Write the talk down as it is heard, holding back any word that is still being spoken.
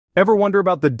Ever wonder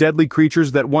about the deadly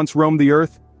creatures that once roamed the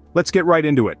earth? Let's get right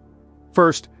into it.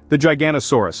 First, the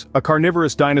Giganosaurus, a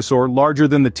carnivorous dinosaur larger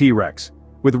than the T-Rex.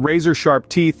 With razor-sharp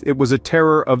teeth, it was a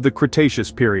terror of the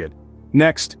Cretaceous period.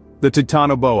 Next, the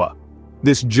Titanoboa.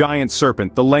 This giant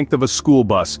serpent, the length of a school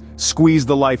bus, squeezed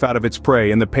the life out of its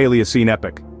prey in the Paleocene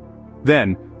epoch.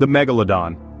 Then, the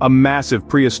Megalodon, a massive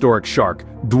prehistoric shark,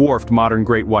 dwarfed modern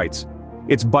great whites.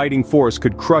 Its biting force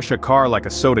could crush a car like a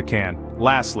soda can.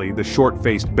 Lastly, the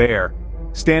short-faced bear.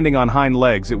 Standing on hind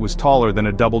legs, it was taller than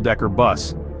a double-decker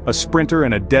bus. A sprinter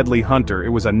and a deadly hunter, it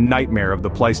was a nightmare of the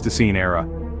Pleistocene era.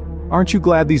 Aren't you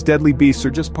glad these deadly beasts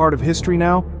are just part of history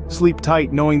now? Sleep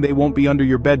tight knowing they won't be under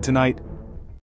your bed tonight.